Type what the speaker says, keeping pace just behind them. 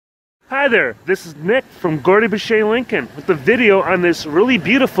Hi there, this is Nick from Gordy Boucher Lincoln with a video on this really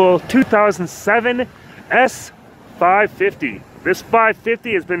beautiful 2007 S550. This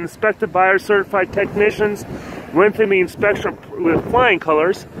 550 has been inspected by our certified technicians, went through the inspection with flying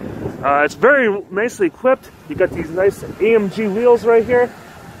colors. It's very nicely equipped. You got these nice AMG wheels right here.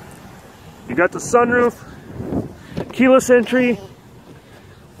 You got the sunroof, keyless entry,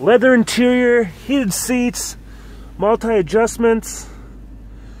 leather interior, heated seats, multi-adjustments.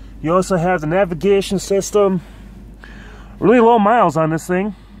 You also have the navigation system. Really low miles on this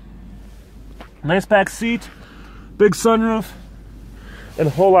thing. Nice back seat, big sunroof, and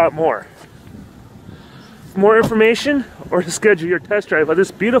a whole lot more. For more information or to schedule your test drive of this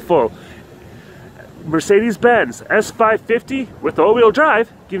beautiful Mercedes-Benz S550 with all-wheel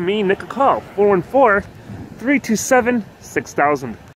drive, give me, Nick, a call. 414-327-6000.